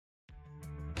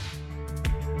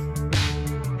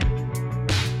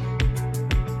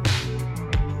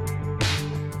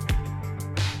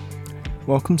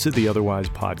Welcome to the Otherwise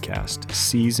Podcast,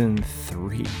 Season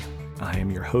 3. I am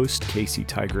your host, Casey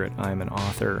Tigert. I am an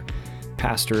author,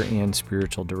 pastor, and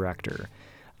spiritual director.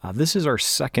 This is our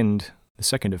the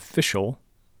second official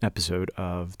episode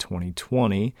of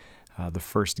 2020, the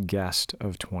first guest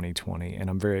of 2020, and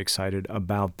I'm very excited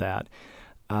about that.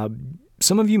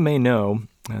 Some of you may know,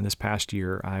 this past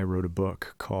year, I wrote a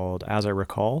book called As I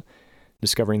Recall,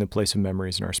 Discovering the Place of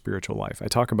Memories in Our Spiritual Life. I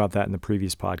talk about that in the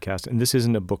previous podcast, and this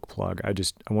isn't a book plug. I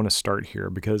want to start here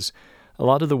because a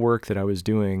lot of the work that I was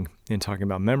doing in talking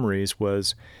about memories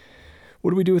was,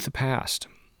 what do we do with the past?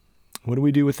 What do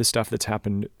we do with the stuff that's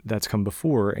happened, that's come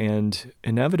before? And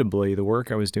inevitably, the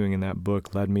work I was doing in that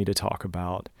book led me to talk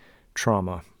about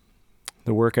trauma.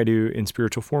 The work I do in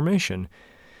spiritual formation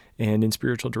and in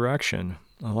spiritual direction,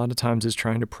 a lot of times is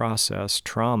trying to process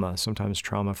trauma, sometimes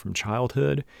trauma from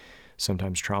childhood,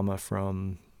 sometimes trauma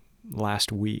from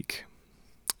last week.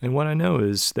 And what I know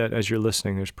is that as you're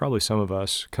listening, there's probably some of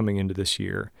us coming into this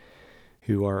year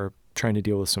who are trying to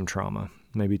deal with some trauma,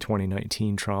 maybe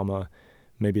 2019 trauma,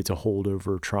 maybe it's a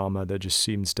holdover trauma that just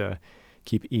seems to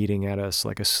keep eating at us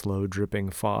like a slow dripping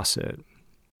faucet.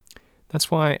 That's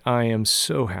why I am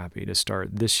so happy to start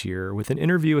this year with an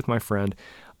interview with my friend,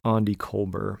 Aundi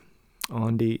Kolber.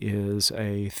 Aundi is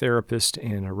a therapist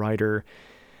and a writer,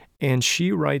 and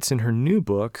she writes in her new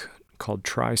book called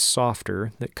Try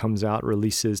Softer that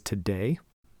releases today,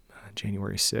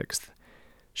 January 6th.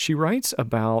 She writes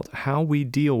about how we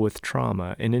deal with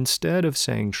trauma, and instead of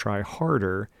saying try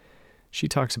harder, she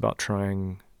talks about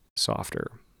trying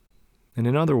softer. And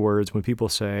in other words, when people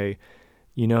say,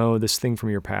 this thing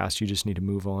from your past, you just need to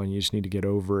move on, you just need to get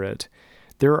over it,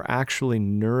 there are actually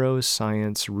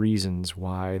neuroscience reasons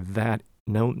why that,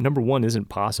 number one, isn't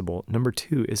possible, number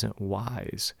two, isn't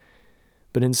wise.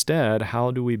 But instead,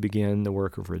 how do we begin the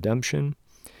work of redemption?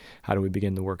 How do we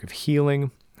begin the work of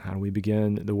healing? How do we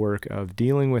begin the work of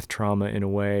dealing with trauma in a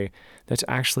way that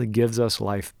actually gives us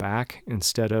life back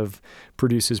instead of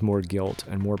produces more guilt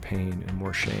and more pain and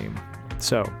more shame?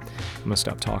 So I'm going to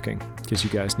stop talking because you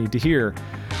guys need to hear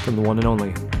from the one and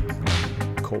only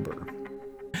Kolber.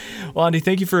 Well, Aundi,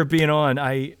 thank you for being on.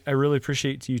 I really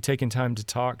appreciate you taking time to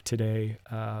talk today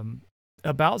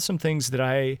about some things that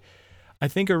I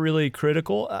think are really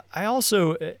critical. I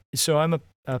also, so I'm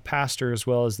a pastor as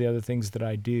well as the other things that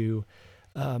I do.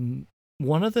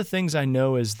 One of the things I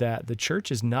know is that the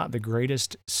church is not the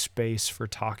greatest space for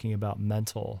talking about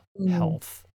mental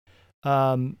health.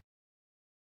 Do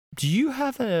you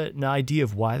have an idea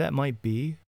of why that might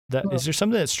be? Is there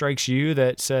something that strikes you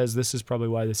that says this is probably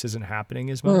why this isn't happening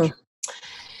as much?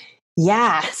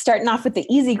 Yeah, starting off with the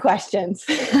easy questions.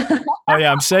 Oh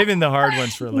yeah, I'm saving the hard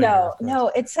ones for later. No,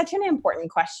 it's such an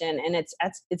important question, and it's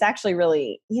actually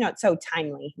really, it's so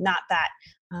timely. Not that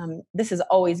this has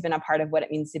always been a part of what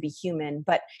it means to be human,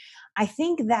 but I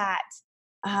think that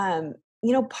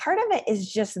part of it is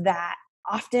just that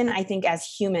often I think as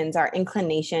humans, our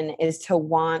inclination is to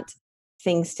want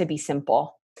things to be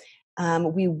simple.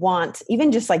 We want,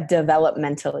 even just like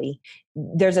developmentally,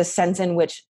 there's a sense in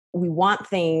which we want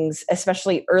things,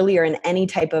 especially earlier in any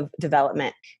type of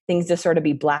development, things to sort of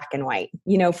be black and white.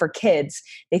 For kids,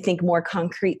 they think more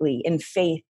concretely. In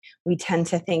faith, we tend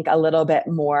to think a little bit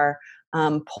more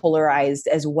polarized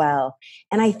as well.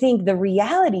 And I think the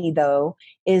reality, though,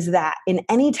 is that in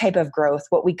any type of growth,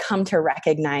 what we come to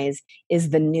recognize is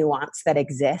the nuance that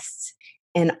exists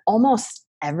in almost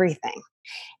everything.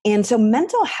 And so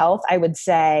mental health, I would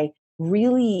say,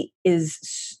 really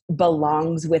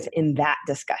belongs within that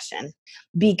discussion,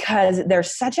 because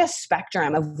there's such a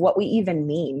spectrum of what we even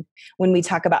mean when we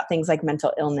talk about things like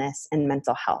mental illness and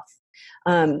mental health.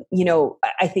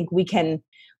 I think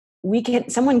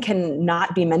someone can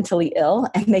not be mentally ill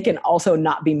and they can also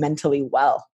not be mentally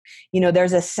well.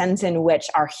 There's a sense in which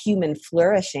our human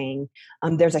flourishing,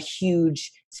 there's a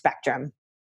huge spectrum.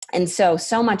 And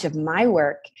so much of my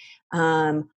work,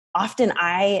 often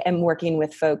I am working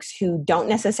with folks who don't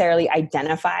necessarily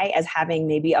identify as having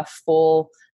maybe a full,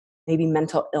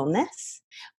 mental illness,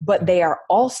 but they are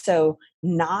also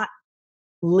not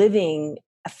living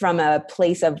from a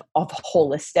place of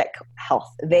holistic health.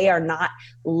 They are not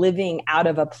living out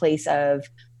of a place of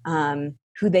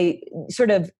who they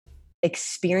sort of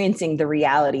experiencing the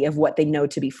reality of what they know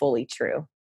to be fully true.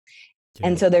 Yeah.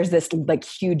 And so there's this like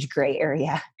huge gray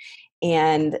area.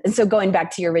 And so going back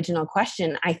to your original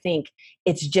question, I think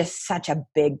it's just such a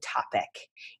big topic.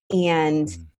 And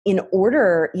in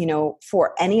order,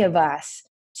 for any of us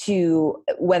to,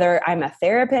 whether I'm a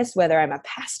therapist, whether I'm a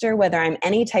pastor, whether I'm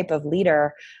any type of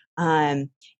leader,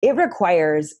 It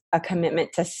requires a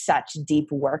commitment to such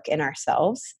deep work in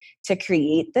ourselves to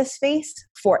create this space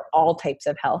for all types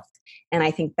of health. And I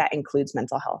think that includes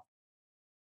mental health.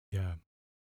 Yeah.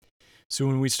 So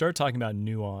when we start talking about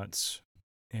nuance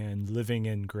and living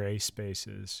in gray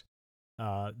spaces,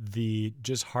 the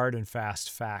just hard and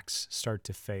fast facts start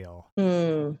to fail.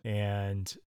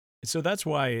 And so that's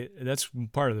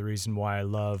part of the reason why I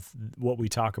love what we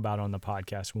talk about on the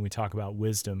podcast. When we talk about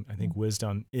wisdom, I think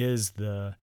wisdom is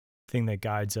the thing that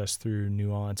guides us through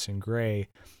nuance and gray.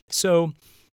 So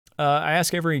I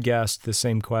ask every guest the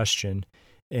same question,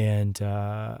 and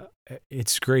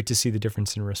it's great to see the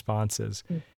difference in responses.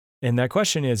 And that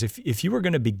question is, if you were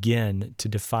going to begin to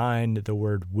define the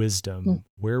word wisdom,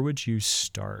 where would you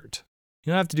start?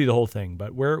 You don't have to do the whole thing,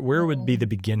 but where would be the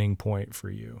beginning point for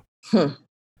you?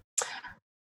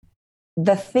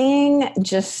 The thing,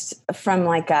 just from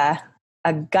like a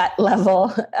gut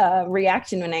level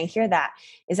reaction when I hear that,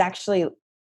 is actually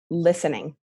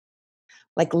listening.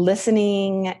 Like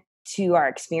listening to our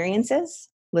experiences,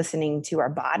 listening to our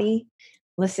body,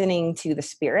 listening to the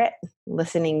spirit,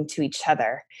 listening to each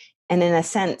other, and in a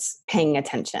sense, paying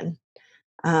attention.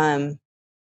 And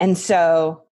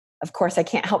so, of course, I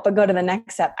can't help but go to the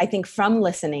next step. I think from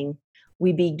listening,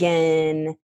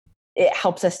 it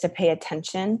helps us to pay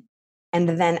attention and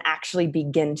then actually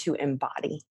begin to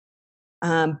embody.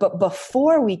 But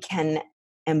before we can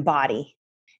embody,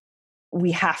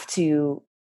 we have to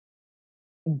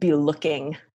be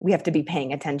looking, we have to be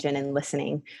paying attention and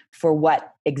listening for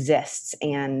what exists.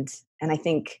 And I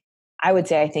think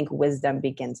wisdom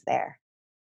begins there.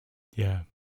 Yeah.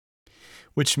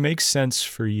 Which makes sense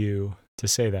for you to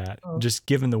say that, just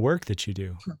given the work that you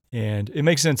do. And it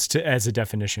makes sense as a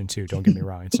definition too. Don't get me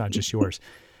wrong. It's not just yours,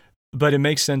 but it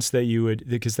makes sense that you would,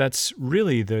 because that's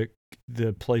really the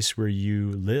place where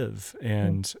you live.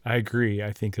 And I agree.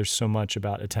 I think there's so much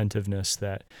about attentiveness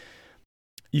that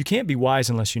you can't be wise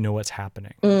unless you know what's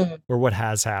happening or what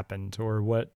has happened or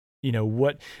what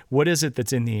is it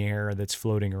that's in the air that's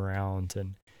floating around,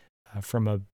 and from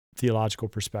a theological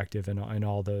perspective and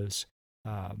all those.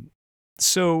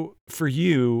 So for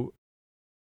you,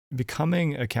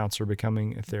 becoming a counselor,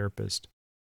 becoming a therapist,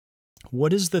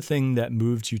 what is the thing that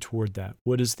moved you toward that?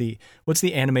 What's the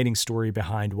animating story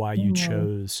behind why you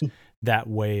chose that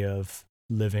way of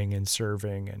living and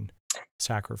serving and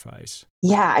sacrifice?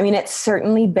 Yeah, I mean, it's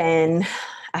certainly been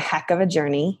a heck of a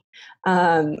journey.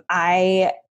 When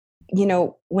I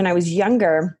was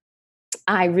younger,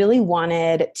 I really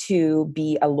wanted to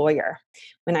be a lawyer.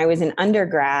 When I was an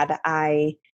undergrad,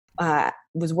 I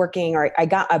was working, or I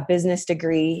got a business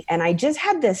degree, and I just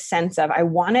had this sense of I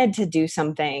wanted to do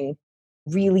something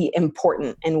really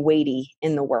important and weighty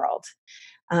in the world.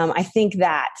 I think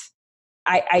that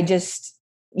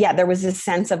there was this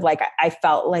sense of like, I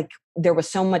felt like there was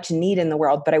so much need in the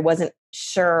world, but I wasn't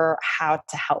sure how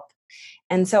to help.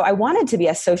 And so I wanted to be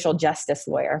a social justice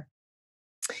lawyer,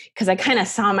 because I kind of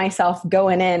saw myself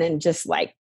going in and just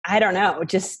like, I don't know,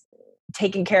 just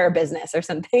taking care of business or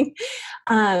something.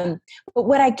 But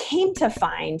what I came to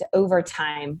find over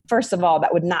time, first of all,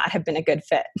 that would not have been a good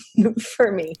fit for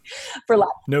me.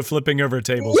 No flipping over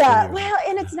tables. Yeah, for you. well,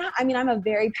 and it's not, I mean, I'm a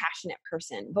very passionate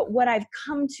person, but what I've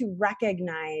come to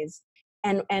recognize,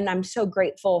 and I'm so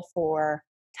grateful for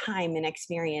time and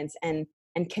experience and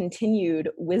continued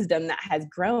wisdom that has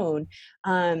grown.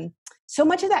 So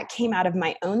much of that came out of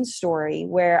my own story,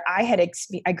 where I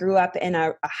grew up in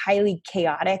a highly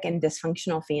chaotic and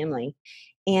dysfunctional family.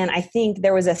 And I think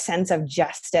there was a sense of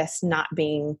justice not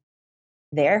being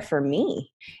there for me.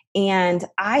 And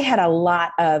I had a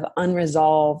lot of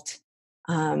unresolved,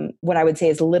 what I would say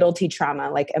is little t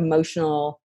trauma, like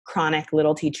emotional, chronic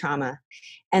little t trauma.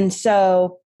 And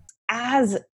so,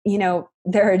 as you know,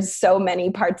 there are so many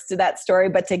parts to that story,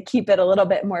 but to keep it a little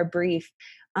bit more brief,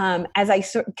 as I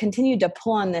continued to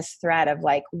pull on this thread of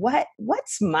like,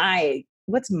 what's my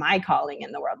calling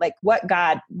in the world? Like, what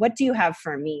do you have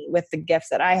for me with the gifts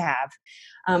that I have?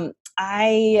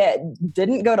 I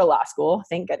didn't go to law school,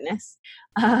 thank goodness.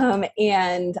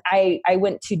 And I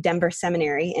went to Denver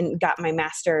Seminary and got my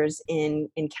master's in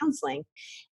counseling.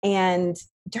 And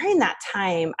during that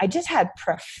time, I just had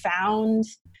profound,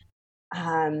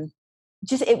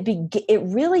 it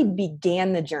really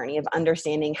began the journey of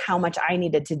understanding how much I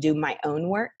needed to do my own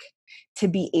work to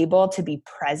be able to be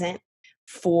present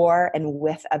for and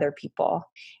with other people.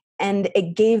 And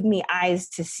it gave me eyes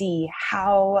to see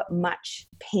how much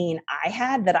pain I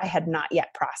had that I had not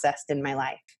yet processed in my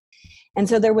life. And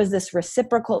so there was this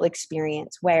reciprocal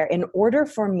experience where, in order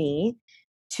for me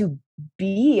to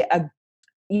be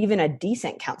even a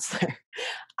decent counselor,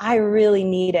 I really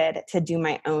needed to do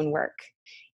my own work.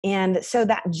 And so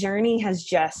that journey has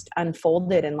just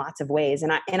unfolded in lots of ways.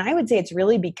 And I would say it's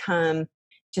really become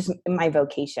just my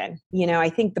vocation. I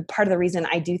think the part of the reason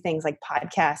I do things like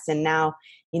podcasts and now,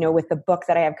 with the book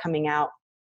that I have coming out,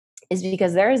 is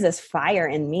because there is this fire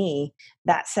in me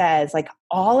that says, like,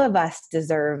 all of us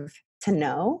deserve to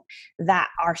know that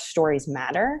our stories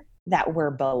matter, that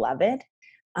we're beloved,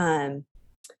 um,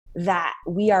 that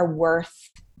we are worth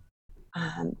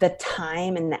the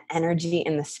time and the energy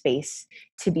and the space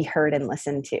to be heard and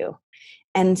listened to.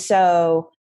 And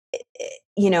so,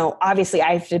 obviously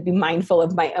I have to be mindful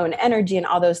of my own energy and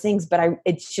all those things, but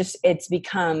it's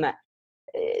become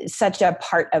such a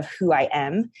part of who I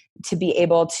am to be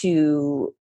able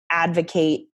to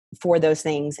advocate for those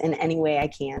things in any way I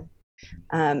can.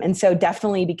 And so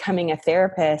definitely becoming a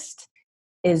therapist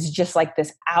is just like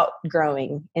this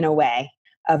outgrowing, in a way,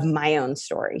 of my own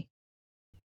story.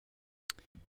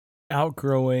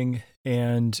 Outgrowing.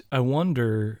 And I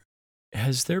wonder,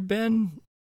 has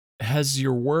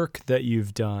your work that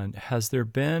you've done, has there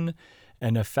been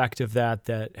an effect of that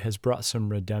has brought some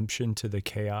redemption to the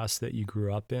chaos that you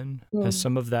grew up in? Has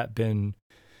some of that been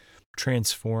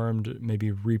transformed,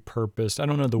 maybe repurposed? I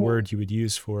don't know the word you would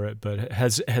use for it, but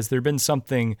has there been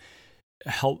something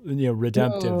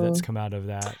redemptive that's come out of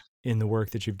that in the work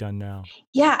that you've done now?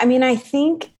 Yeah, I mean, I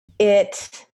think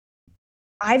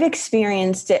I've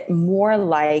experienced it more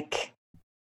like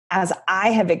as I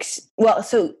have,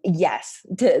 so yes,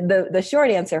 the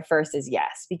short answer first is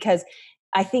yes, because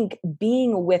I think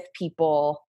being with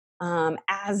people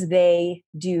as they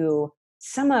do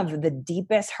some of the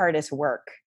deepest, hardest work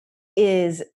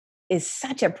is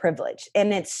such a privilege.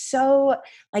 And it's so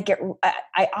like,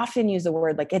 I often use the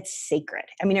word, like, it's sacred.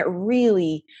 I mean,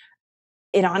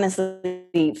 it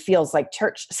honestly feels like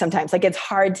church sometimes. Like, it's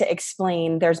hard to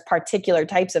explain. There's particular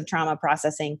types of trauma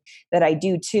processing that I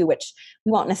do too, which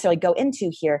we won't necessarily go into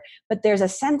here, but there's a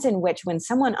sense in which when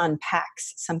someone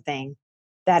unpacks something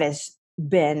that has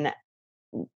been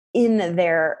in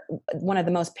one of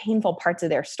the most painful parts of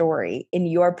their story in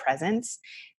your presence,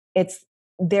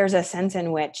 there's a sense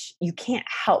in which you can't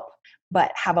help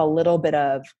but have a little bit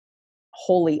of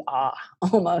holy awe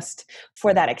almost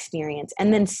for that experience.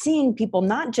 And then seeing people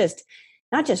not just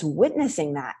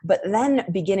witnessing that, but then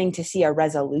beginning to see a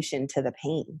resolution to the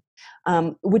pain,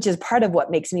 which is part of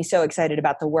what makes me so excited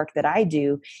about the work that I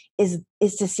do, is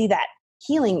to see that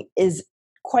healing is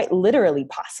quite literally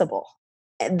possible.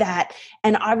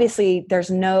 And obviously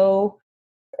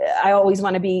I always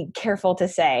want to be careful to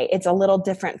say it's a little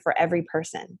different for every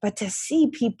person, but to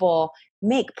see people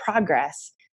make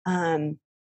progress,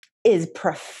 is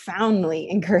profoundly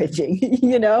encouraging,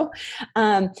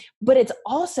 but it's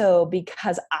also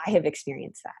because I have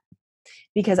experienced that,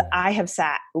 because I have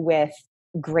sat with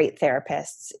great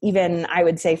therapists. Even, I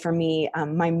would say, for me,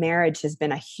 my marriage has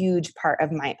been a huge part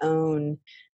of my own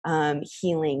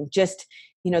healing. Just,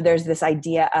 there's this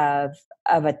idea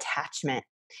of attachment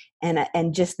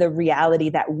and just the reality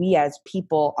that we as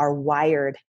people are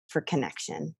wired for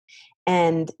connection.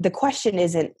 And the question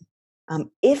isn't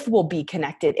if we'll be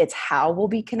connected, it's how we'll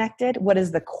be connected. What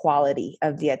is the quality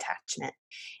of the attachment?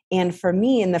 And for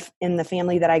me, in the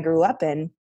family that I grew up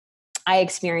in, I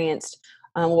experienced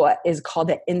what is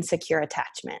called an insecure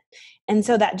attachment. And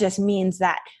so that just means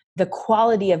that the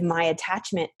quality of my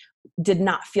attachment did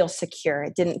not feel secure.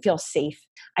 It didn't feel safe.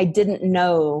 I didn't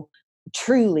know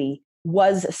truly,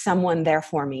 was someone there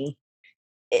for me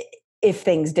if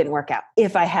things didn't work out,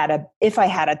 if I had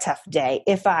a tough day,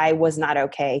 if I was not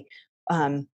okay.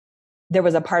 There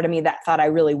was a part of me that thought I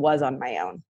really was on my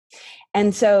own.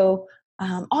 And so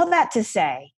all that to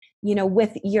say,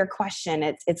 with your question,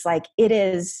 it's like, it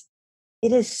is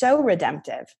so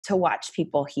redemptive to watch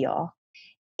people heal.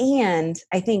 And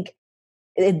I think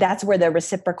that's where the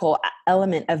reciprocal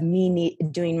element of me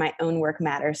doing my own work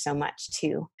matters so much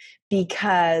too,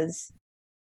 because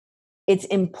it's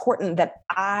important that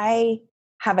I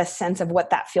have a sense of what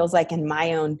that feels like in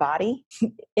my own body,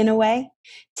 in a way,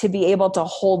 to be able to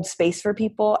hold space for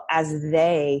people as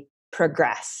they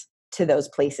progress to those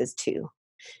places too.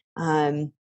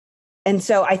 And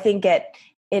so I think it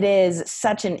is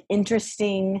such an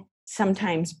interesting,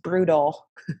 sometimes brutal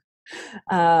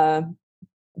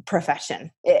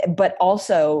profession, but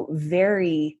also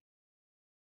very,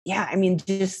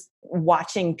 just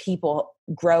watching people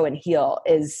grow and heal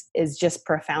is just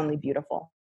profoundly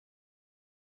beautiful.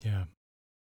 Yeah.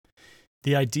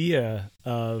 The idea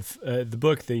of the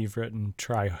book that you've written,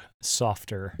 Try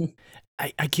Softer.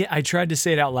 I tried to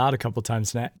say it out loud a couple of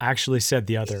times, and I actually said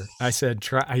the other. I said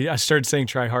try. I started saying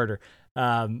try harder.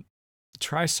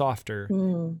 Try softer.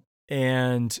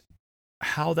 And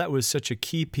how that was such a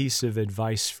key piece of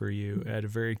advice for you at a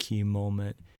very key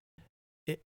moment.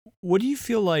 What do you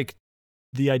feel like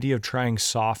the idea of trying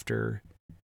softer,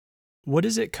 what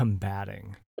is it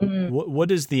combating? Mm.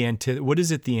 What is what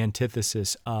is it the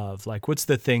antithesis of? Like, what's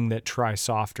the thing that try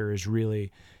softer is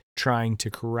really trying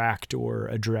to correct or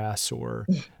address or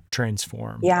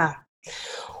transform? Yeah.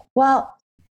 Well,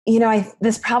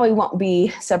 this probably won't be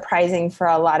surprising for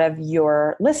a lot of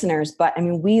your listeners, but I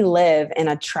mean, we live in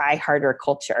a try harder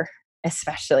culture,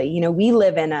 especially. We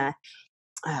live in a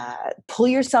pull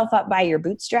yourself up by your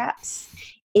bootstraps.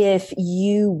 If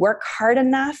you work hard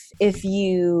enough, if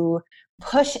you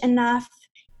push enough,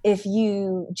 if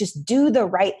you just do the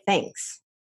right things,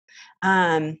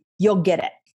 you'll get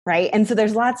it. Right. And so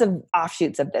there's lots of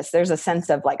offshoots of this. There's a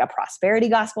sense of like a prosperity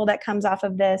gospel that comes off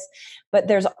of this, but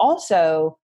there's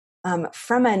also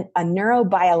from a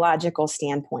neurobiological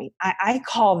standpoint, I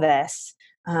call this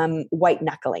white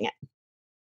knuckling it.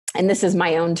 And this is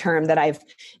my own term that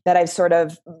I've sort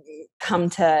of come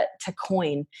to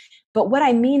coin. But what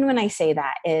I mean when I say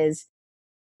that is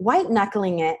white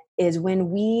knuckling it is when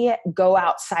we go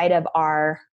outside of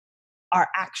our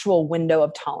actual window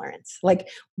of tolerance. Like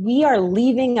we are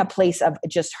leaving a place of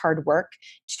just hard work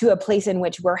to a place in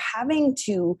which we're having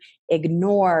to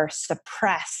ignore,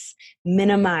 suppress,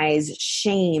 minimize,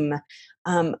 shame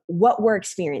what we're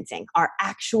experiencing, our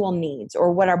actual needs,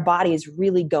 or what our body is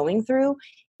really going through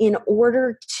in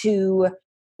order to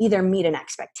either meet an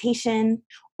expectation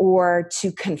or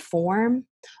to conform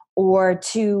or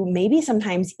to maybe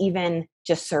sometimes even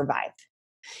just survive.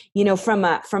 From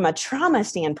a trauma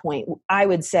standpoint, I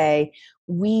would say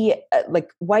we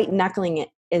like white knuckling it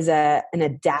is an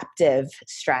adaptive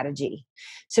strategy.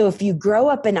 So if you grow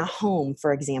up in a home,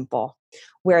 for example,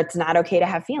 where it's not okay to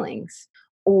have feelings,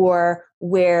 or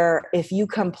where if you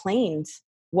complained,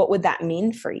 what would that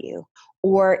mean for you?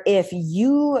 Or if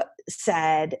you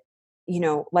said,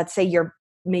 let's say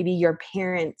maybe your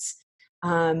parents,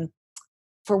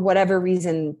 for whatever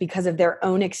reason, because of their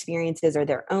own experiences or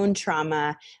their own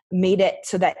trauma, made it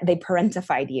so that they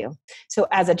parentified you. So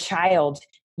as a child,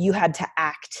 you had to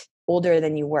act older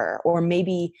than you were, or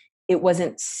maybe it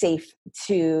wasn't safe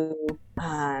to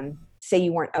say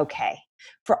you weren't okay.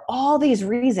 For all these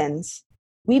reasons,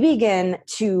 we begin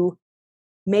to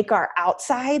make our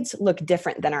outsides look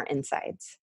different than our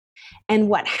insides. And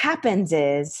what happens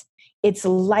is it's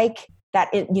like that,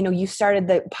 you started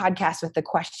the podcast with the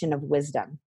question of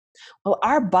wisdom. Well,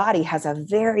 our body has a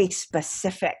very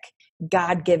specific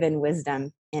God-given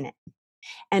wisdom in it.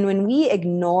 And when we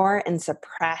ignore and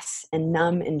suppress and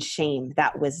numb and shame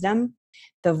that wisdom,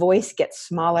 the voice gets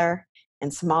smaller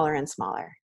and smaller and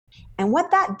smaller. And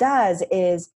what that does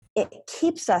is it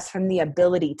keeps us from the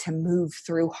ability to move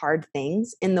through hard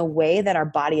things in the way that our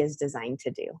body is designed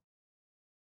to do.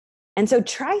 And so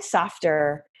try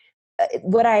softer.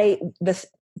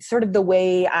 Sort of the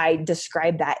way I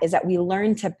describe that is that we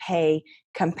learn to pay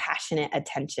compassionate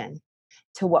attention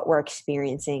to what we're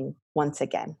experiencing once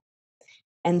again.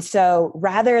 And so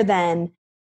rather than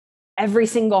every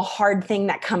single hard thing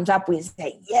that comes up, we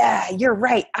say, yeah, you're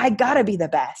right. I gotta be the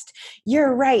best.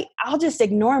 You're right. I'll just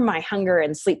ignore my hunger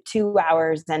and sleep 2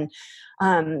 hours and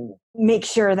make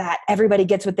sure that everybody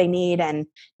gets what they need and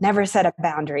never set a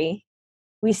boundary.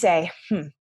 We say,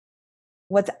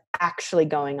 what's actually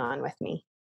going on with me?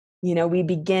 We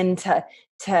begin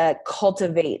to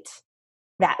cultivate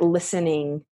that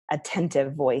listening,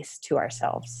 attentive voice to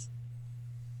ourselves.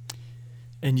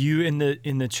 And you in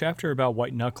the chapter about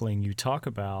white knuckling, you talk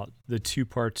about the two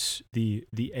parts, the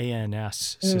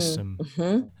ANS system,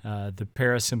 the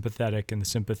parasympathetic and the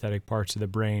sympathetic parts of the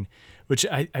brain, which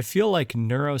I feel like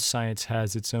neuroscience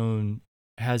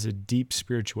has a deep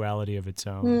spirituality of its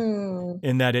own,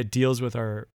 in that it deals with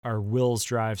our wills,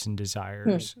 drives, and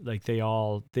desires. Like they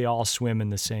all swim in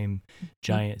the same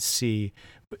giant sea.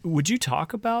 But would you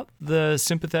talk about the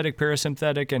sympathetic,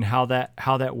 parasympathetic, and how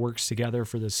that works together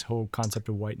for this whole concept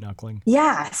of white knuckling?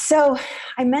 Yeah. So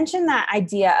I mentioned that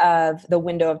idea of the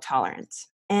window of tolerance.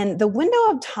 And the window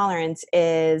of tolerance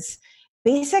is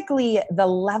basically the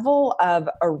level of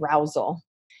arousal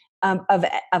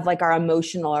of like our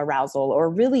emotional arousal, or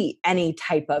really any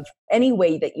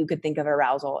way that you could think of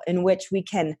arousal, in which we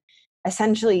can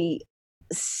essentially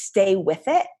stay with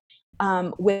it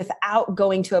without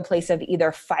going to a place of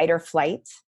either fight or flight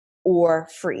or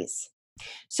freeze.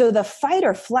 So the fight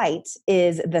or flight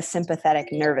is the sympathetic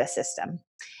nervous system.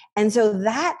 And so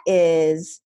that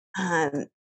is,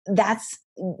 that's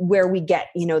where we get,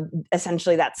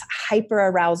 essentially that's hyper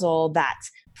arousal,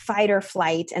 that's fight or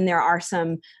flight. And there are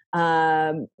some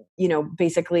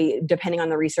Basically, depending on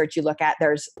the research you look at,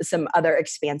 there's some other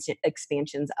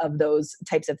expansions of those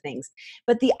types of things.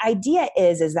 But the idea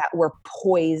is that we're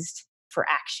poised for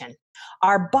action.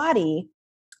 Our body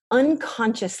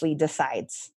unconsciously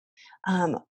decides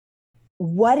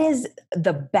what is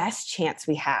the best chance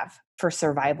we have for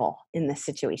survival in this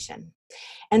situation.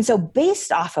 And so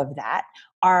based off of that,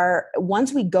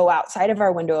 once we go outside of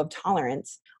our window of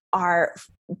tolerance,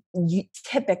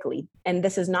 typically, and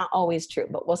this is not always true,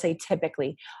 but we'll say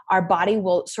typically, our body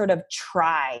will sort of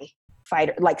try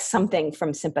fight, like something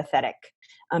from sympathetic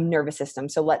nervous system.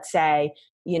 So let's say,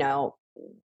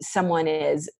 someone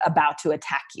is about to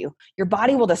attack you. Your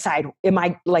body will decide,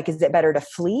 is it better to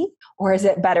flee or is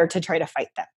it better to try to fight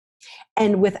them?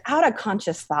 And without a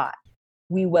conscious thought,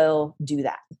 we will do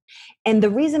that. And the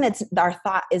reason our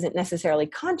thought isn't necessarily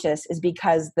conscious is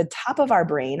because the top of our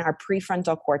brain, our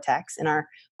prefrontal cortex and our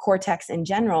cortex in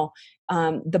general,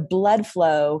 the blood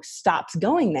flow stops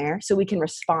going there so we can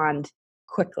respond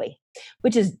quickly,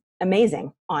 which is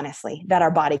amazing, honestly, that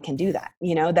our body can do that.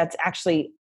 That's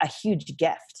actually a huge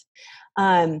gift.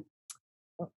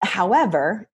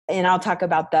 However, and I'll talk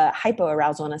about the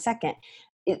hypoarousal in a second,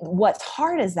 what's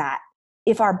hard is that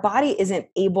if our body isn't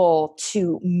able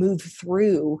to move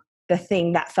through the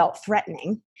thing that felt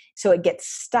threatening, so it gets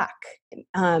stuck,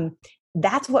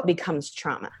 that's what becomes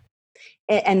trauma.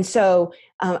 And so,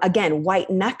 again,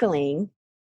 white knuckling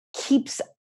keeps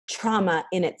trauma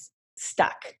in its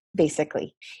stuck,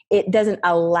 basically. It doesn't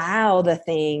allow the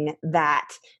thing that,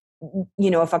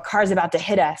 if a car is about to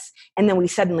hit us and then we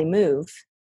suddenly move,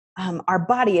 our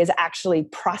body is actually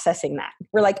processing that.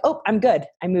 We're like, oh, I'm good.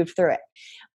 I moved through it.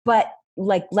 But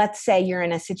let's say you're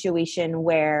in a situation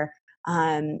where,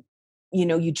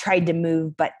 you tried to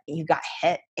move, but you got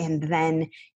hit and then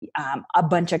a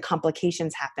bunch of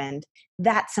complications happened.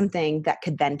 That's something that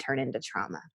could then turn into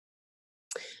trauma.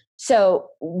 So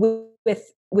with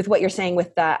what you're saying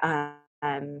with the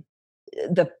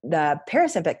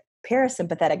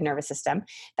parasympathetic nervous system,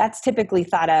 that's typically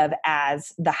thought of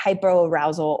as the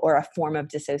hypoarousal or a form of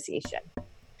dissociation.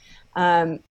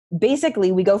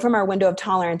 Basically, we go from our window of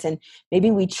tolerance and maybe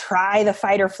we try the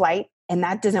fight or flight and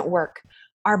that doesn't work.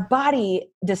 Our body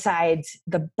decides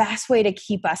the best way to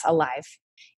keep us alive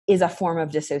is a form of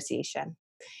dissociation.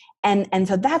 And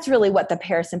so that's really what the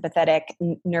parasympathetic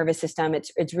nervous system,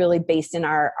 it's really based in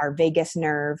our vagus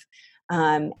nerve.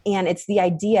 And it's the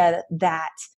idea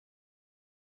that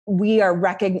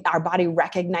our body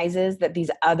recognizes that these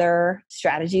other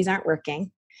strategies aren't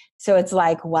working. So it's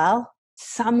like, well,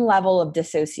 some level of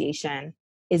dissociation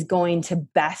is going to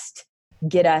best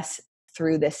get us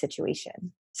through this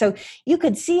situation. So you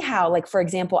could see how, for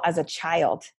example, as a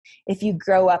child, if you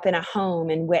grow up in a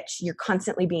home in which you're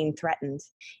constantly being threatened,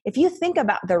 if you think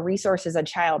about the resources a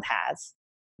child has,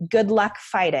 good luck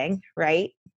fighting, right?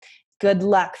 Good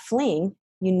luck fleeing.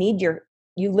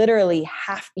 You literally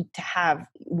have to have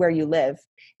where you live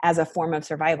as a form of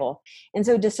survival. And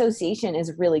so dissociation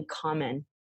is really common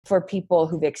for people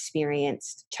who've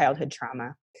experienced childhood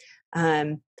trauma.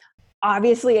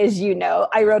 Obviously, as you know,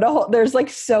 I wrote there's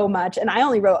so much, and I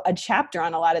only wrote a chapter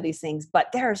on a lot of these things, but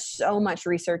there's so much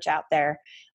research out there.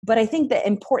 But I think the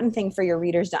important thing for your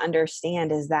readers to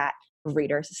understand is that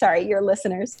your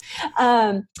listeners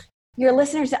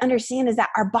to understand is that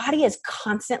our body is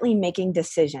constantly making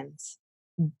decisions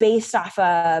based off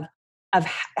of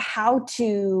how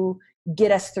to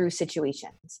get us through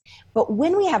situations. But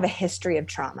when we have a history of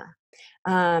trauma,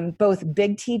 both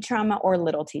big T trauma or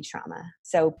little t trauma,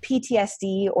 so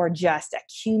PTSD or just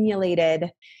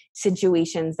accumulated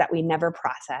situations that we never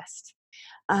processed,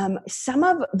 some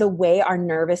of the way our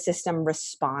nervous system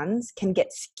responds can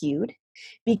get skewed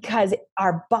because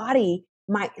our body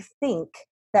might think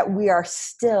that we are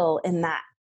still in that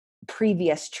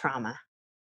previous trauma.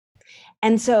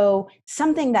 And so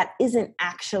something that isn't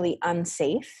actually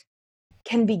unsafe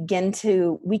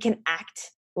we can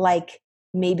act like,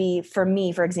 maybe for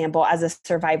me, for example, as a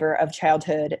survivor of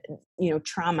childhood,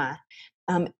 trauma,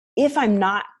 if I'm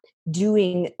not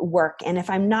doing work and if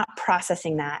I'm not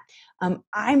processing that,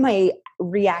 I may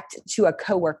react to a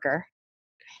coworker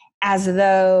as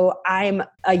though I'm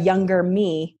a younger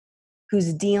me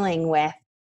who's dealing with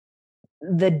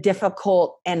the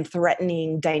difficult and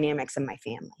threatening dynamics of my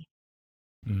family.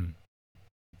 Mm.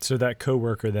 So that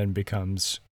coworker then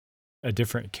becomes a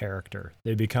different character.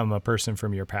 They become a person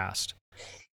from your past,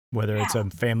 whether it's a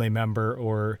family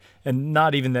member and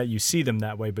not even that you see them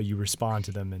that way, but you respond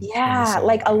to them.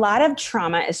 A lot of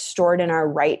trauma is stored in our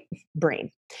right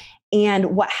brain.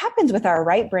 And what happens with our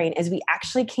right brain is we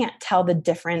actually can't tell the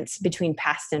difference between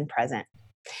past and present.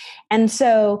 And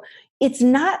so it's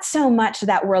not so much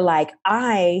that we're like,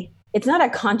 it's not a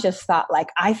conscious thought like,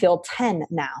 I feel 10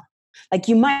 now. Like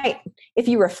you might, if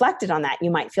you reflected on that,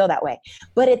 you might feel that way.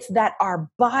 But it's that our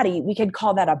body, we could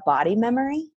call that a body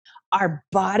memory. Our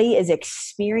body is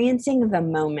experiencing the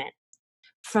moment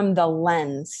from the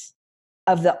lens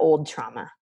of the old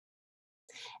trauma.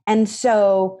 And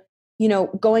so,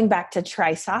 going back to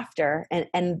try softer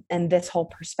and this whole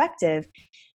perspective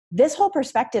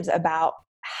is about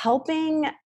helping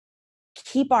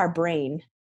keep our brain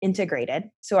integrated.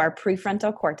 So our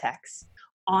prefrontal cortex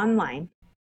online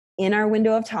in our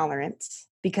window of tolerance,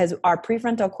 because our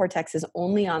prefrontal cortex is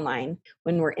only online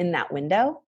when we're in that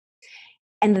window.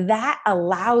 And that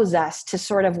allows us to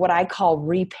sort of what I call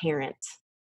reparent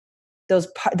those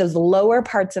lower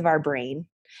parts of our brain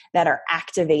that are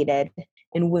activated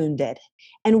and wounded.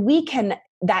 And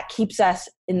that keeps us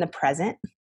in the present.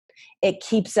 It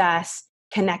keeps us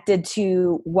connected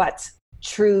to what's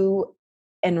true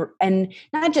and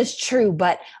not just true,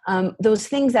 but those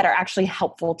things that are actually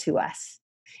helpful to us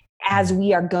as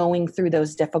we are going through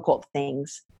those difficult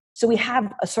things. So we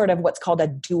have a sort of what's called a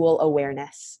dual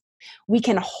awareness. We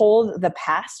can hold the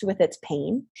past with its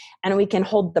pain, and we can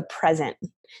hold the present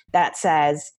that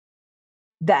says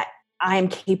that I'm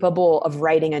capable of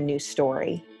writing a new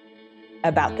story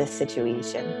about this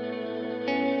situation.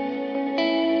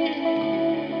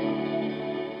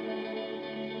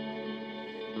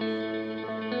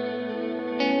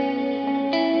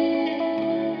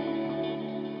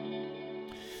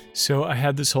 So I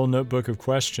had this whole notebook of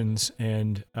questions,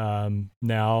 and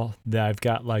now that I've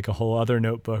got like a whole other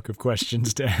notebook of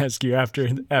questions to ask you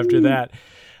after that.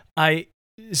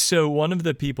 So one of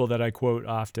the people that I quote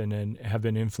often and have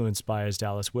been influenced by is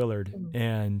Dallas Willard,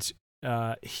 and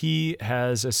he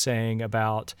has a saying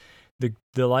about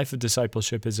the life of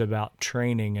discipleship is about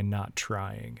training and not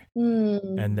trying,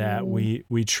 and that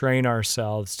we train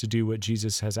ourselves to do what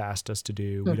Jesus has asked us to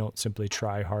do. We don't simply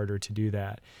try harder to do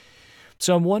that.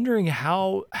 So I'm wondering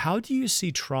how do you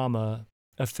see trauma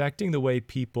affecting the way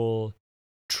people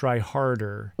try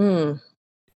harder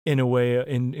in a way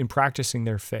in practicing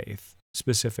their faith,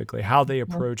 specifically how they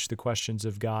approach the questions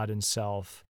of God and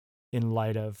self in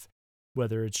light of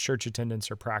whether it's church attendance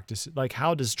or practice? Like,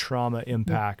 how does trauma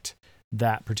impact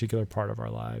that particular part of our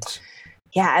lives?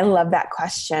 Yeah, I love that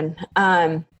question.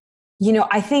 I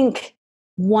think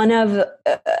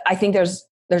I think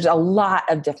there's a lot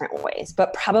of different ways,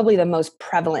 but probably the most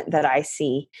prevalent that I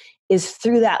see is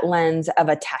through that lens of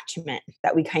attachment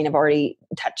that we kind of already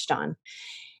touched on.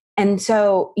 And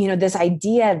so, this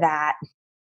idea that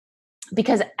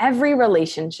because every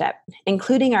relationship,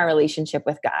 including our relationship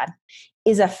with God,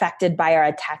 is affected by our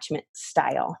attachment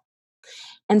style.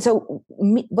 And so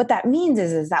what that means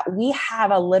is that we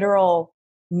have a literal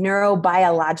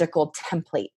neurobiological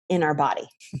template in our body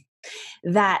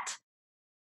that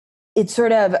it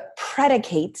sort of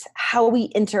predicates how we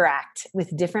interact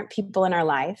with different people in our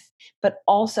life, but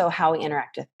also how we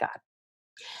interact with God.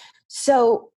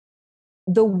 So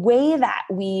the way that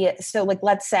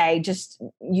let's say, just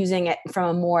using it from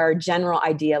a more general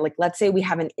idea, like let's say we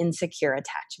have an insecure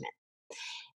attachment.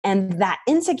 And that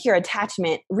insecure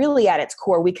attachment, really at its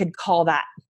core, we could call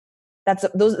that's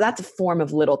a form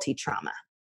of little t trauma,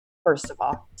 first of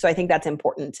all. So I think that's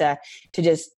important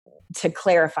to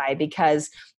clarify, because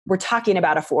we're talking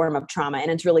about a form of trauma, and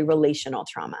it's really relational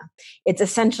trauma. It's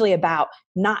essentially about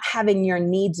not having your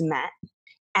needs met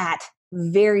at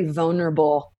very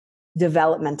vulnerable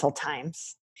developmental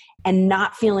times and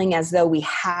not feeling as though we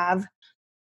have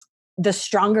the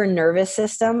stronger nervous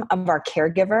system of our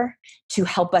caregiver to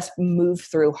help us move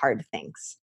through hard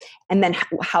things, and then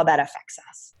how that affects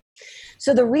us.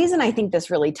 So the reason I think this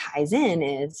really ties in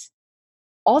is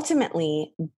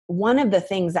ultimately one of the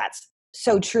things that's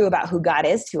so true about who God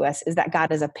is to us is that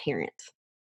God is a parent.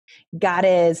 God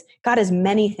is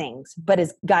many things, but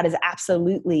God is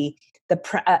absolutely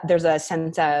there's a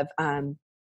sense of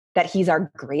that he's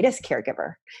our greatest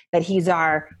caregiver, that he's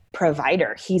our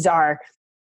provider, he's our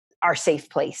safe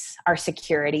place, our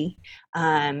security,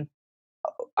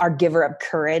 our giver of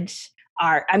courage,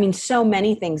 so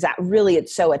many things that really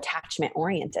it's so attachment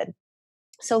oriented.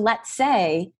 So let's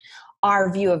say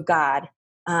our view of God,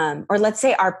 or let's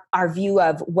say our view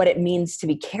of what it means to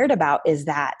be cared about is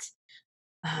that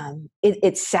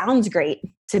it sounds great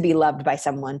to be loved by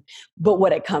someone, but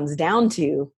what it comes down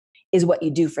to is what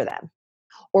you do for them.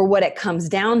 Or what it comes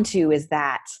down to is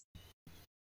that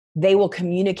they will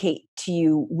communicate to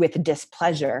you with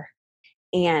displeasure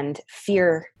and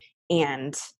fear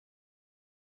and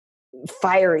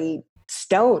fiery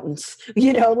stones,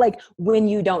 like when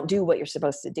you don't do what you're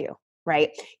supposed to do, right?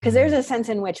 Because there's a sense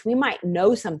in which we might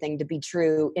know something to be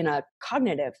true in a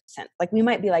cognitive sense. Like we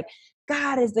might be like,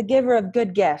 God is the giver of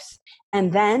good gifts.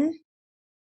 And then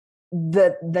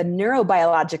the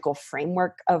neurobiological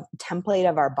framework of template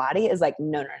of our body is like,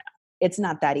 no, it's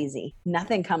not that easy.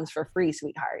 Nothing comes for free,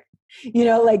 sweetheart.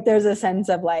 Like there's a sense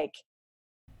of like,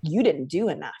 you didn't do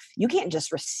enough. You can't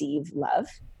just receive love.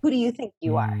 Who do you think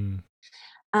you are?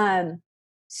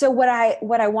 So what I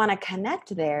want to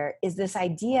connect there is this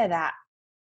idea that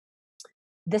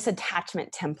this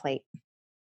attachment template,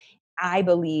 I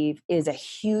believe, is a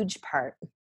huge part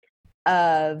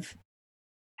of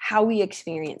how we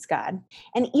experience God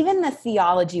and even the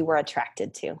theology we're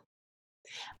attracted to.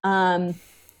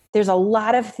 There's a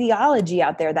lot of theology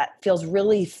out there that feels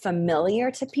really familiar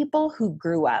to people who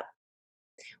grew up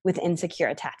with insecure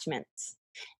attachments.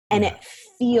 And it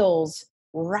feels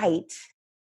right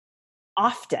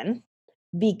often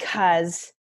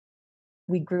because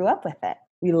we grew up with it.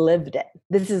 We lived it.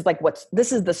 This is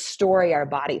the story our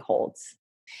body holds.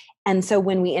 And so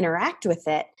when we interact with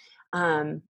it,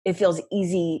 it feels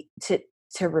easy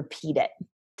to repeat it,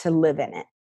 to live in it.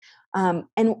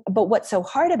 But what's so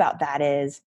hard about that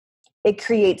is it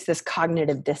creates this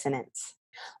cognitive dissonance.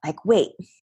 Like, wait,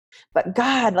 but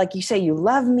God, like you say, you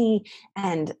love me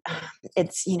and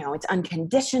it's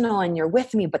unconditional and you're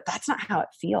with me, but that's not how it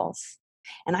feels.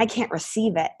 And I can't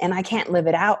receive it and I can't live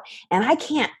it out and I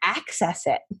can't access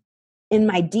it in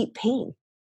my deep pain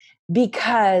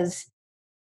because,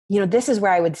 this is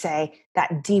where I would say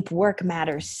that deep work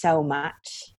matters so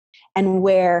much and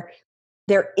where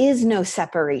there is no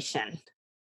separation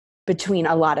between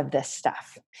a lot of this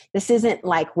stuff. This isn't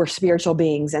like we're spiritual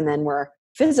beings and then we're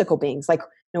physical beings. Like,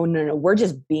 no, we're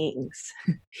just beings.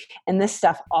 And this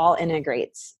stuff all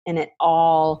integrates and it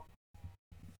all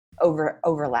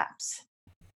overlaps.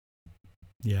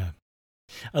 Yeah.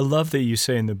 I love that you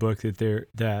say in the book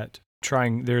that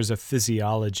there's a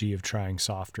physiology of trying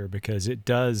softer because it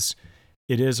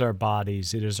is our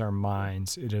bodies, it is our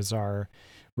minds, it is our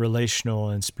relational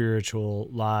and spiritual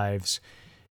lives.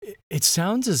 It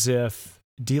sounds as if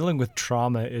dealing with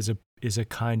trauma is a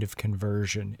kind of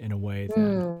conversion in a way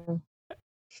then.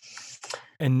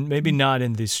 And maybe not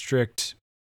in a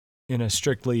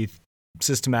strictly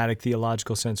systematic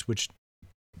theological sense, which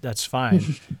that's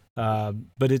fine.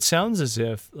 But it sounds as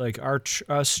if like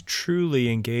us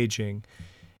truly engaging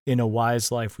in a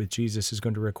wise life with Jesus is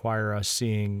going to require us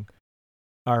seeing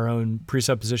our own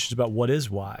presuppositions about what is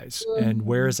wise and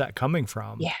where is that coming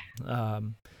from. Yeah.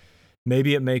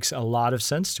 Maybe it makes a lot of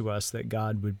sense to us that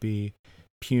God would be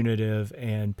punitive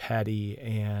and petty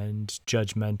and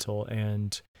judgmental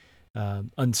and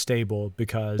unstable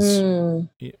because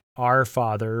our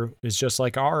Father is just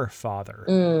like our Father.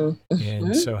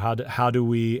 And so how do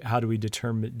we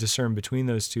discern between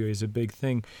those two is a big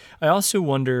thing. I also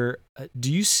wonder,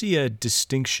 do you see a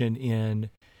distinction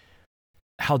in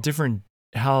how different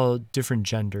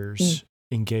genders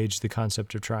engage the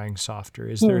concept of trying softer?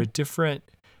 Is there a different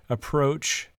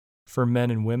approach for men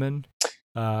and women?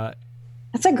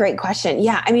 That's a great question.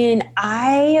 Yeah. I mean,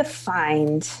 I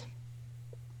find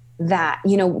that,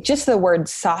 just the word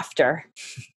softer,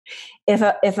 if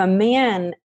a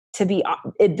man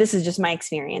this is just my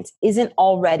experience, isn't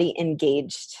already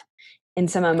engaged in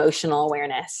some emotional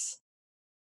awareness,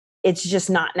 it's just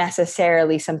not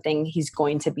necessarily something he's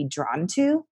going to be drawn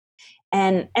to.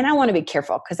 And I want to be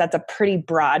careful because that's a pretty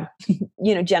broad,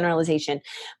 generalization.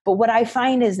 But what I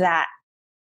find is that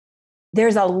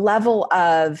there's a level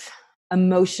of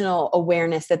emotional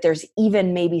awareness that there's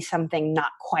even maybe something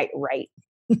not quite right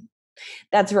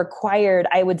that's required,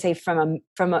 I would say, from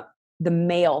the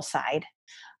male side,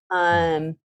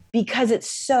 because it's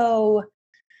so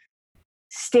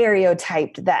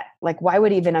stereotyped that, like, why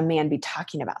would even a man be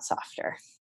talking about softer,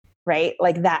 right?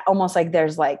 Like that, almost like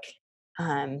there's like,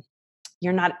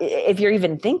 you're not, if you're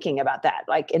even thinking about that,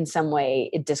 like in some way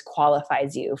it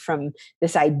disqualifies you from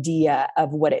this idea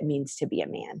of what it means to be a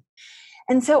man.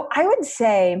 And so I would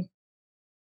say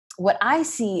what I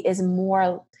see is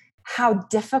more how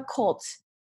difficult,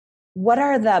 what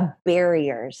are the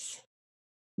barriers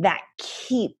that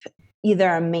keep either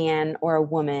a man or a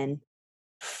woman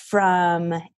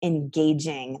from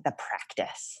engaging the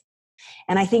practice?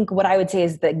 And I think what I would say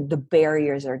is that the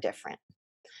barriers are different.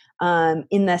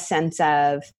 In the sense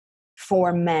of,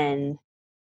 for men,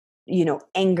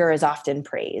 anger is often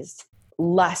praised,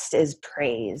 lust is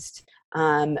praised,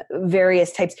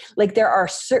 various types, like there are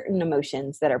certain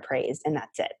emotions that are praised and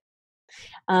that's it.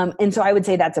 And so I would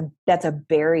say that's a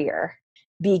barrier,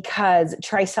 because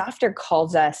Try Softer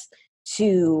calls us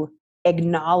to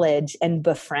acknowledge and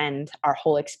befriend our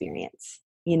whole experience.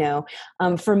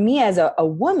 For me as a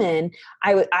woman,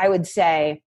 I would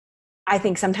say, I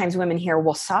think sometimes women hear,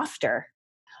 well, softer.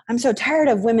 I'm so tired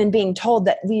of women being told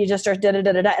that we just are da da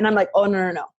da da da. And I'm like, oh,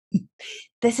 no.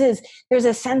 There's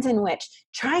a sense in which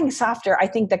trying softer, I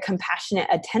think the compassionate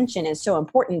attention is so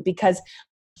important because,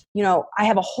 I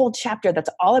have a whole chapter that's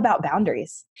all about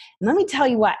boundaries. And let me tell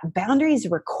you what, boundaries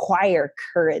require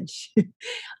courage.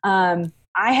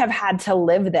 I have had to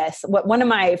live this. One of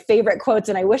my favorite quotes,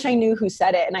 and I wish I knew who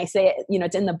said it, and I say it,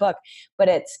 it's in the book, but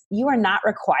it's, you are not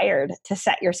required to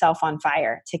set yourself on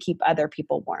fire to keep other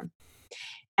people warm.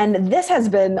 And this has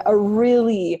been a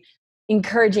really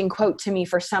encouraging quote to me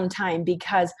for some time,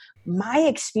 because my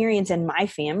experience in my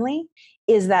family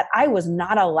is that I was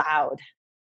not allowed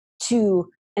to,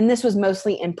 and this was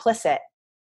mostly implicit,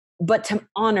 but to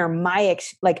honor my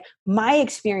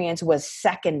experience was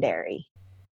secondary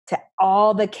to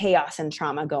all the chaos and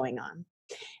trauma going on.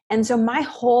 And so my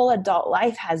whole adult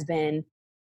life has been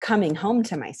coming home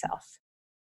to myself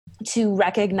to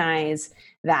recognize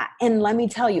that. And let me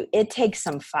tell you, it takes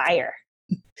some fire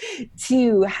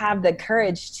to have the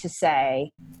courage to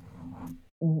say,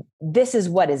 this is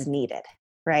what is needed,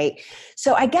 right?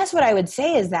 So I guess what I would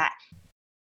say is that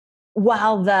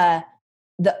while the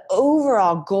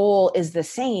overall goal is the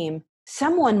same,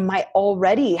 someone might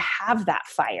already have that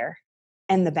fire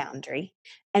and the boundary.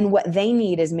 And what they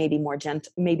need is maybe more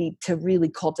gentle, maybe to really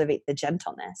cultivate the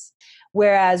gentleness.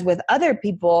 Whereas with other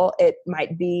people, it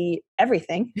might be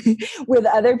everything. With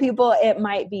other people, it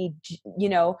might be,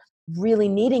 really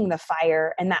needing the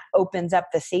fire, and that opens up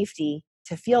the safety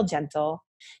to feel gentle.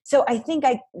 So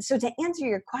so to answer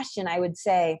your question, I would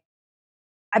say,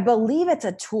 I believe it's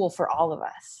a tool for all of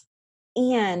us.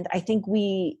 And I think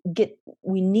we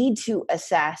need to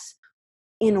assess,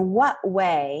 in what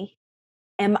way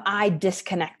am I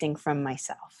disconnecting from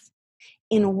myself?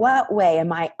 In what way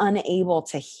am I unable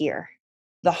to hear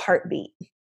the heartbeat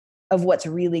of what's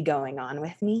really going on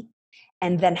with me?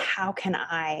 And then how can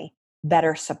I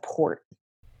better support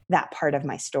that part of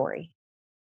my story?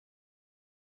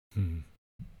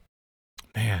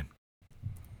 Man,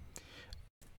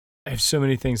 I have so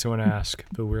many things I want to ask,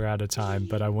 but we're out of time.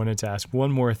 But I wanted to ask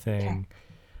one more thing.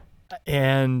 Okay.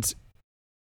 And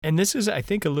this is, I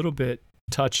think, a little bit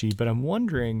touchy, but I'm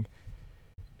wondering,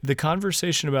 the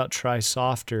conversation about try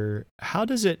softer, how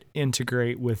does it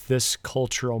integrate with this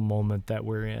cultural moment that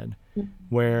we're in,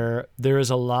 where there is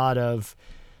a lot of,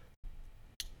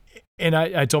 and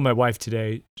I told my wife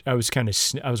today, I was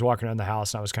walking around the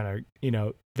house and I was kind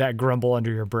of, that grumble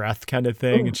under your breath kind of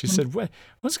thing. And she said,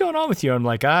 what's going on with you? I'm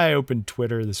like, I opened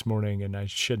Twitter this morning and I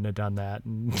shouldn't have done that.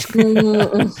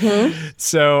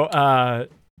 So,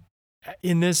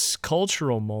 in this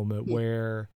cultural moment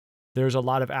where there's a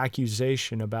lot of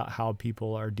accusation about how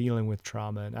people are dealing with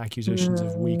trauma and accusations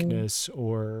of weakness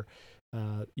or,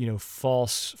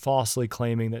 falsely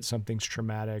claiming that something's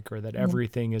traumatic or that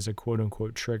everything is a quote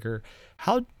unquote trigger.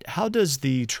 How does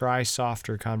the try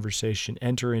softer conversation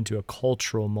enter into a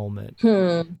cultural moment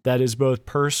that is both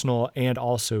personal and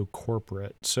also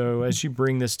corporate? So as you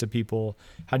bring this to people,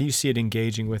 how do you see it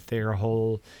engaging with their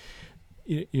whole,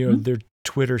 their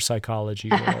Twitter psychology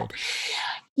world?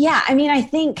 Yeah. I mean, I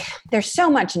think there's so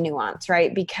much nuance,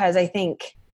 right? Because I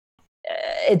think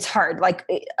it's hard. Like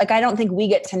I don't think we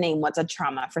get to name what's a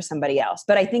trauma for somebody else,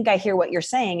 but I think I hear what you're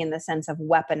saying in the sense of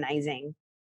weaponizing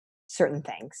certain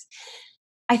things.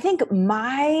 I think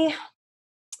my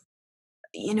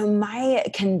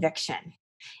conviction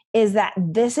is that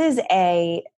this is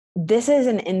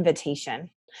an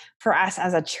invitation for us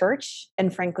as a church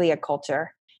and frankly a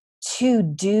culture to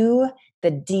do the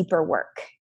deeper work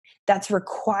that's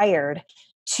required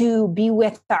to be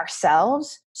with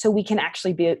ourselves so we can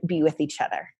actually be with each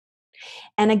other.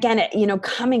 And again,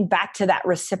 coming back to that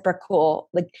reciprocal,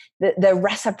 like the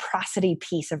reciprocity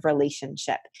piece of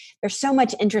relationship. There's so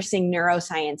much interesting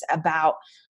neuroscience about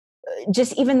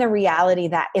just even the reality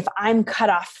that if I'm cut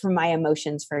off from my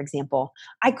emotions, for example,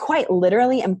 I quite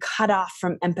literally am cut off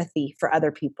from empathy for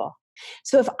other people.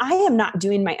 So if I am not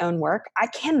doing my own work, I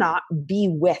cannot be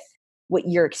with what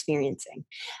you're experiencing.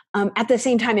 At the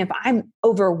same time, if I'm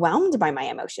overwhelmed by my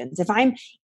emotions, if I'm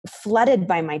flooded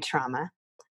by my trauma,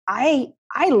 I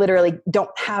literally don't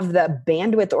have the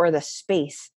bandwidth or the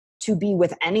space to be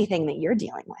with anything that you're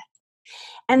dealing with.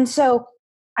 And so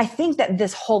I think that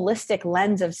this holistic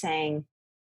lens of saying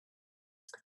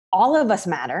all of us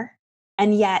matter,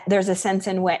 and yet there's a sense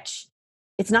in which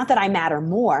it's not that I matter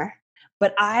more,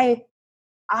 but I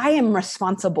am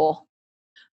responsible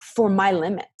for my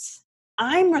limits.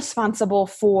 I'm responsible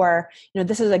for,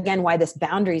 this is again why this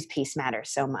boundaries piece matters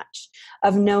so much,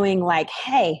 of knowing like,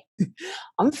 hey,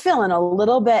 I'm feeling a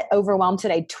little bit overwhelmed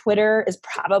today. Twitter is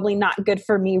probably not good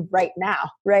for me right now,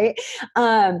 right?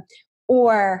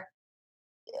 Or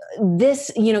this,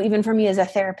 even for me as a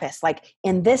therapist, like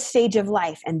in this stage of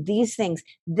life and these things,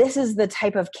 this is the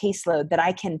type of caseload that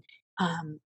I can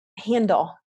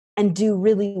handle and do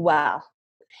really well.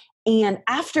 And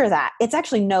after that, it's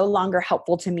actually no longer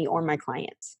helpful to me or my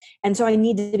clients. And so I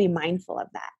need to be mindful of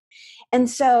that. And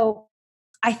so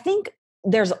I think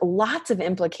there's lots of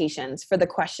implications for the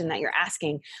question that you're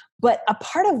asking. But a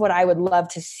part of what I would love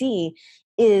to see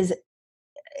is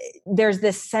there's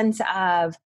this sense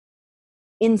of,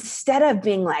 instead of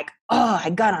being like, oh, I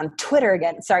got on Twitter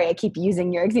again. Sorry, I keep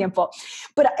using your example.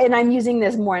 And I'm using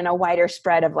this more in a wider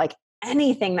spread of like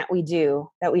anything that we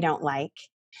do that we don't like,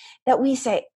 that we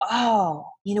say, oh,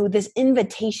 this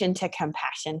invitation to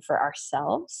compassion for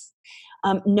ourselves,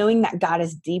 knowing that God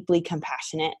is deeply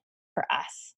compassionate for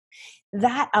us.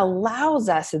 That allows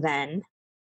us then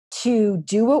to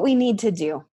do what we need to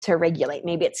do to regulate.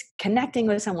 Maybe it's connecting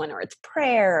with someone, or it's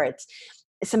prayer, or it's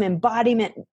some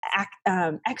embodiment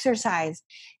exercise.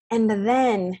 And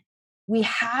then we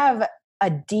have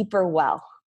a deeper well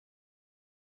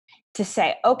to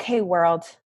say, okay, world,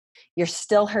 you're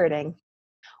still hurting.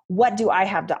 What do I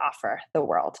have to offer the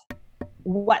world?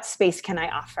 What space can I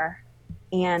offer?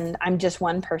 And I'm just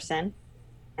one person.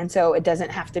 And so it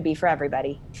doesn't have to be for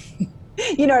everybody.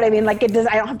 You know what I mean? Like I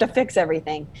don't have to fix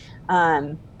everything.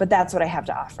 But that's what I have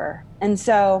to offer. And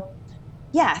so,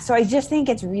 yeah, so I just think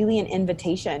it's really an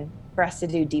invitation for us to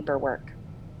do deeper work.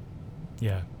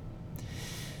 Yeah.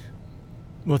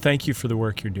 Well, thank you for the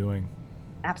work you're doing.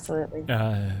 Absolutely.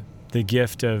 The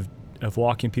gift of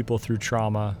walking people through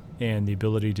trauma, and the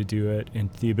ability to do it,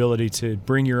 and the ability to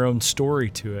bring your own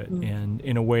story to it, and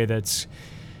in a way that's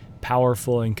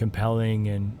powerful and compelling.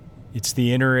 And it's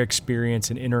the inner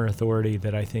experience and inner authority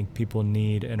that I think people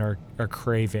need and are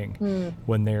craving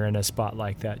when they're in a spot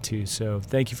like that too. So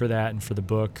thank you for that, and for the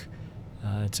book.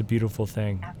 It's a beautiful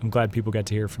thing. I'm glad people got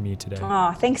to hear from you today.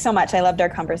 Oh, thanks so much. I loved our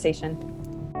conversation.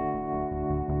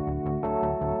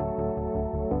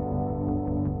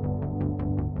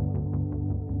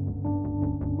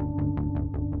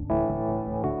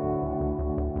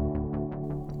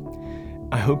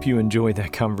 I hope you enjoyed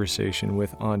that conversation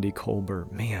with Aundi Kolber.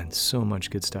 Man, so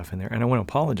much good stuff in there. And I want to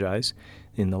apologize.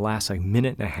 In the last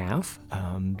minute and a half,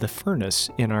 the furnace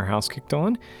in our house kicked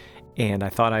on, and I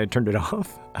thought I had turned it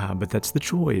off. But that's the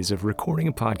joys of recording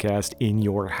a podcast in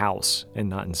your house and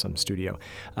not in some studio.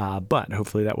 But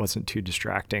hopefully that wasn't too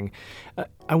distracting.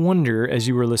 I wonder, as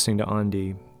you were listening to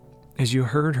Aundi, as you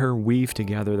heard her weave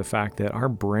together the fact that our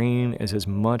brain is as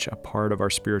much a part of our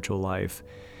spiritual life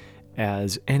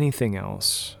as anything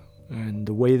else, and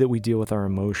the way that we deal with our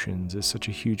emotions is such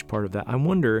a huge part of that. I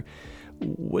wonder,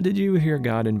 what did you hear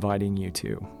God inviting you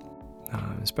to,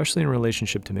 especially in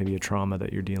relationship to maybe a trauma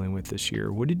that you're dealing with this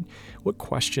year? What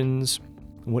questions,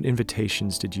 what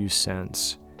invitations did you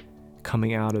sense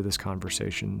coming out of this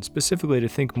conversation, specifically to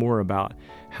think more about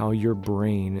how your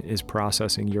brain is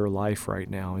processing your life right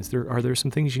now? Are there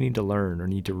some things you need to learn or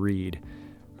need to read?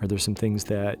 Are there some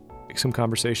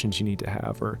conversations you need to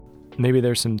have, or maybe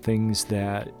there's some things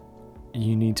that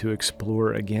you need to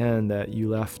explore again that you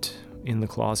left in the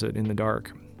closet in the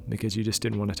dark because you just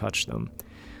didn't want to touch them?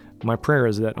 My prayer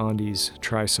is that Aundi's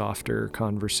Try Softer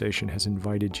conversation has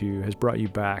brought you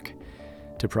back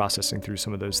to processing through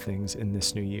some of those things in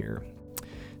this new year.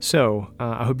 So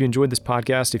I hope you enjoyed this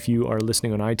podcast. If you are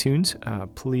listening on iTunes,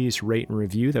 please rate and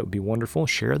review. That would be wonderful.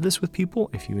 Share this with people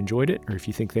if you enjoyed it or if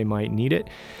you think they might need it.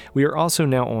 We are also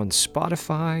now on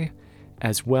Spotify,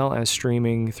 as well as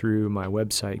streaming through my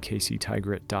website,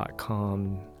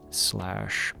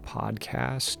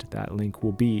 caseytigret.com/podcast. That link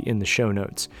will be in the show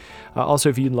notes. Also,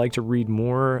 if you'd like to read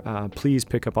more, please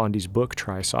pick up Aundi's book,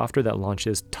 Try Softer, that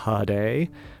launches today.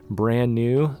 Brand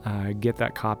new. Get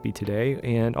that copy today.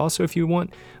 And also, if you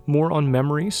want more on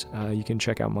memories, you can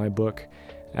check out my book,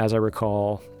 As I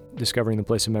Recall, Discovering the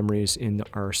Place of Memories in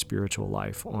Our Spiritual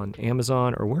Life, on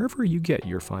Amazon or wherever you get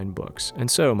your fine books.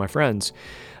 And so, my friends,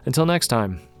 until next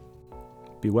time,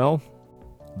 be well,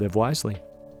 live wisely.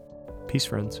 Peace,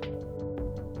 friends.